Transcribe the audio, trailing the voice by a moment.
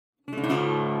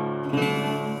Hey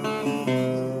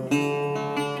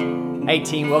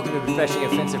team, welcome to the Professionally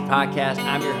Offensive Podcast.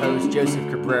 I'm your host,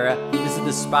 Joseph Cabrera. This is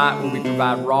the spot where we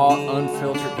provide raw,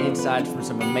 unfiltered insights from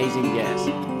some amazing guests.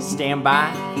 Stand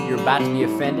by, you're about to be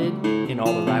offended in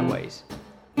all the right ways.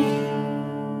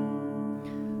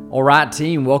 All right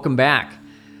team, welcome back.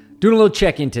 Doing a little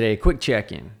check-in today, quick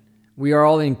check-in. We are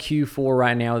all in Q4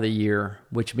 right now of the year,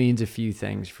 which means a few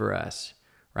things for us.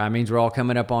 Right? It means we're all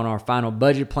coming up on our final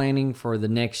budget planning for the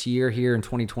next year here in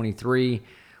 2023.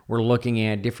 We're looking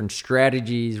at different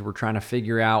strategies. We're trying to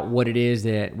figure out what it is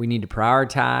that we need to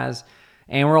prioritize.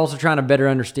 And we're also trying to better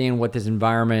understand what this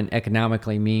environment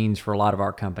economically means for a lot of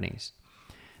our companies.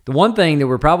 The one thing that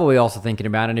we're probably also thinking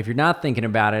about, and if you're not thinking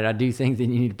about it, I do think that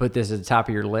you need to put this at the top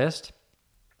of your list,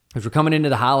 is we're coming into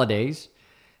the holidays,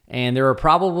 and there are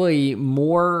probably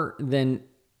more than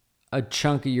a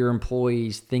chunk of your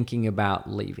employees thinking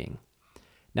about leaving.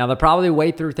 Now, they'll probably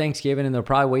wait through Thanksgiving and they'll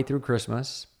probably wait through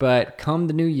Christmas, but come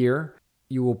the new year,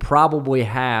 you will probably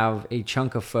have a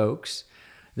chunk of folks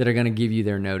that are going to give you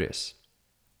their notice.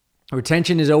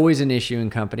 Retention is always an issue in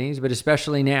companies, but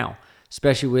especially now,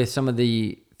 especially with some of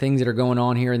the things that are going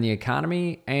on here in the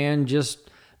economy and just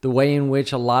the way in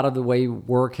which a lot of the way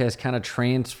work has kind of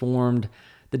transformed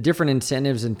the different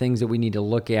incentives and things that we need to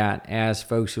look at as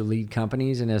folks who lead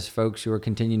companies and as folks who are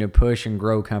continuing to push and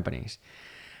grow companies.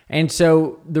 And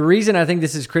so the reason I think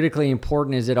this is critically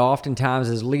important is that oftentimes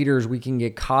as leaders, we can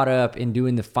get caught up in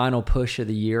doing the final push of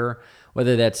the year,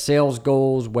 whether that's sales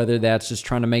goals, whether that's just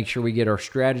trying to make sure we get our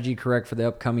strategy correct for the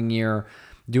upcoming year,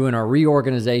 doing our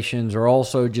reorganizations, or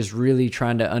also just really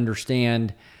trying to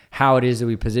understand how it is that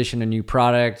we position a new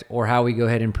product or how we go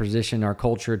ahead and position our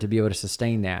culture to be able to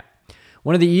sustain that.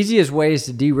 One of the easiest ways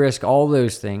to de-risk all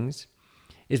those things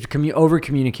is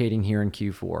over-communicating here in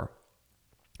Q4.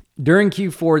 During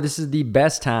Q4, this is the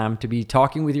best time to be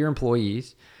talking with your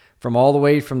employees from all the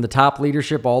way from the top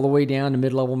leadership all the way down to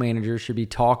mid-level managers should be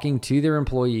talking to their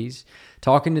employees,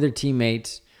 talking to their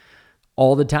teammates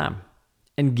all the time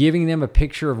and giving them a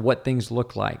picture of what things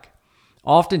look like.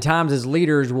 Oftentimes as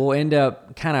leaders, we'll end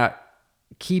up kind of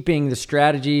keeping the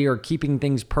strategy or keeping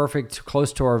things perfect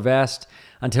close to our vest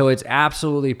until it's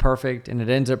absolutely perfect, and it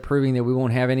ends up proving that we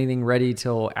won't have anything ready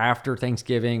till after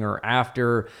Thanksgiving or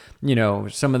after,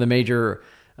 some of the major,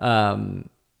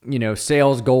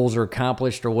 sales goals are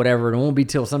accomplished or whatever. It won't be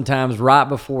till sometimes right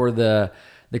before the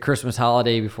Christmas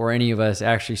holiday before any of us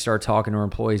actually start talking to our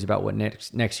employees about what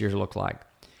next year's look like.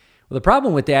 Well, the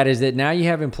problem with that is that now you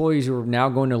have employees who are now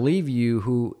going to leave you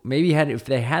who maybe if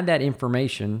they had that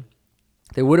information,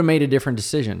 they would have made a different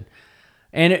decision.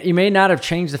 And you may not have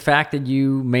changed the fact that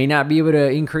you may not be able to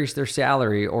increase their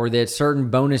salary, or that certain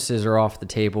bonuses are off the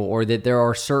table, or that there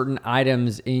are certain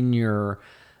items in your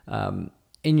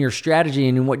strategy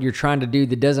and in what you're trying to do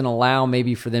that doesn't allow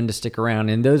maybe for them to stick around.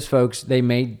 And those folks, they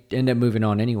may end up moving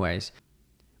on anyways.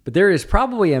 But there is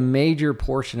probably a major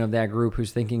portion of that group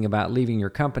who's thinking about leaving your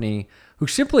company who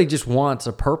simply just wants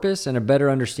a purpose and a better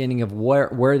understanding of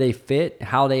where they fit,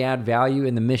 how they add value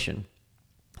in the mission.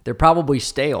 They're probably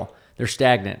stale. They're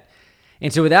stagnant.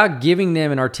 And so without giving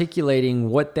them and articulating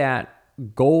what that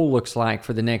goal looks like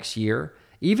for the next year,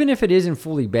 even if it isn't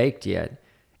fully baked yet,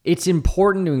 it's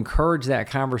important to encourage that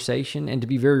conversation and to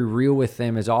be very real with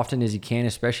them as often as you can,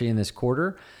 especially in this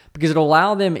quarter, because it'll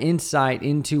allow them insight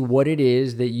into what it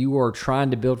is that you are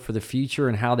trying to build for the future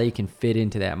and how they can fit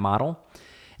into that model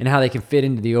and how they can fit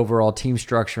into the overall team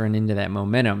structure and into that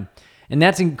momentum. And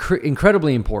that's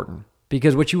incredibly important,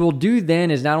 because what you will do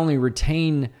then is not only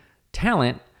retain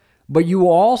talent, but you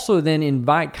will also then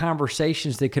invite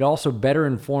conversations that could also better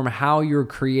inform how you're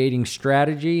creating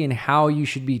strategy and how you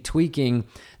should be tweaking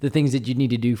the things that you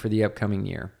need to do for the upcoming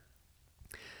year.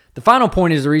 The final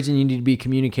point is the reason you need to be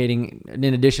communicating, in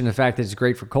addition to the fact that it's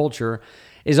great for culture,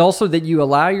 is also that you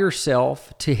allow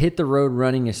yourself to hit the road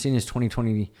running as soon as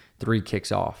 2023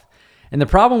 kicks off. And the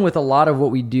problem with a lot of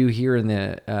what we do here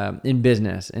in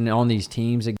business and on these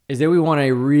teams is that we want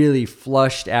a really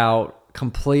flushed out,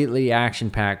 completely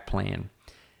action-packed plan.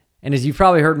 And as you've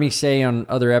probably heard me say on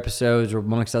other episodes or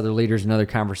amongst other leaders and other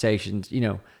conversations,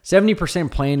 70%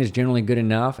 plan is generally good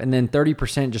enough, and then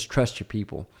 30% just trust your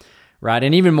people, right?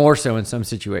 And even more so in some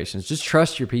situations, just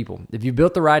trust your people. If you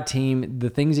built the right team, the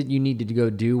things that you need to go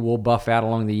do will buff out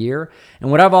along the year.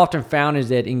 And what I've often found is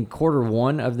that in quarter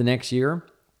one of the next year,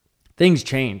 things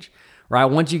change, right?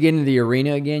 Once you get into the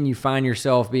arena again, you find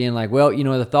yourself being like, well,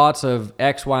 the thoughts of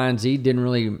X, Y, and Z didn't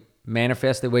really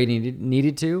manifest the way it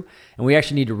needed to. And we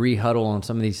actually need to re-huddle on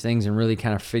some of these things and really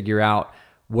kind of figure out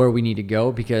where we need to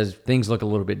go because things look a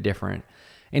little bit different.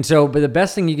 And so, but the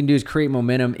best thing you can do is create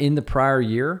momentum in the prior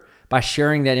year by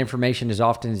sharing that information as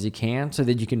often as you can so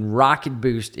that you can rocket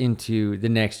boost into the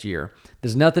next year.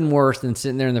 There's nothing worse than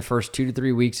sitting there in the first 2 to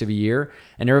 3 weeks of a year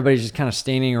and everybody's just kind of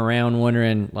standing around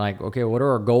wondering like, okay, what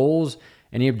are our goals?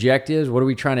 Any objectives? What are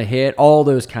we trying to hit? All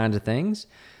those kinds of things.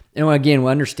 And again,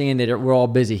 we understand that we're all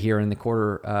busy here in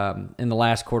the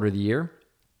last quarter of the year,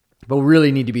 but we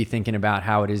really need to be thinking about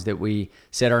how it is that we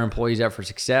set our employees up for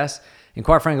success. And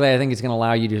quite frankly, I think it's going to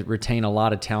allow you to retain a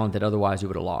lot of talent that otherwise you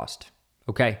would have lost.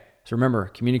 Okay, so remember,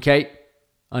 communicate,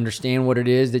 understand what it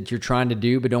is that you're trying to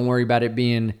do, but don't worry about it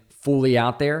being fully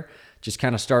out there. Just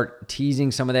kind of start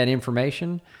teasing some of that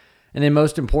information. And then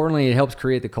most importantly, it helps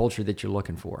create the culture that you're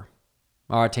looking for.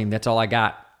 All right, team, that's all I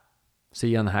got. See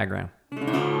you on the high ground.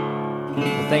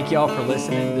 Well, thank you all for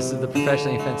listening. This is the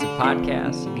Professionally Offensive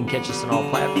Podcast. You can catch us on all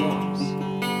platforms.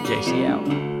 JC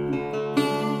out.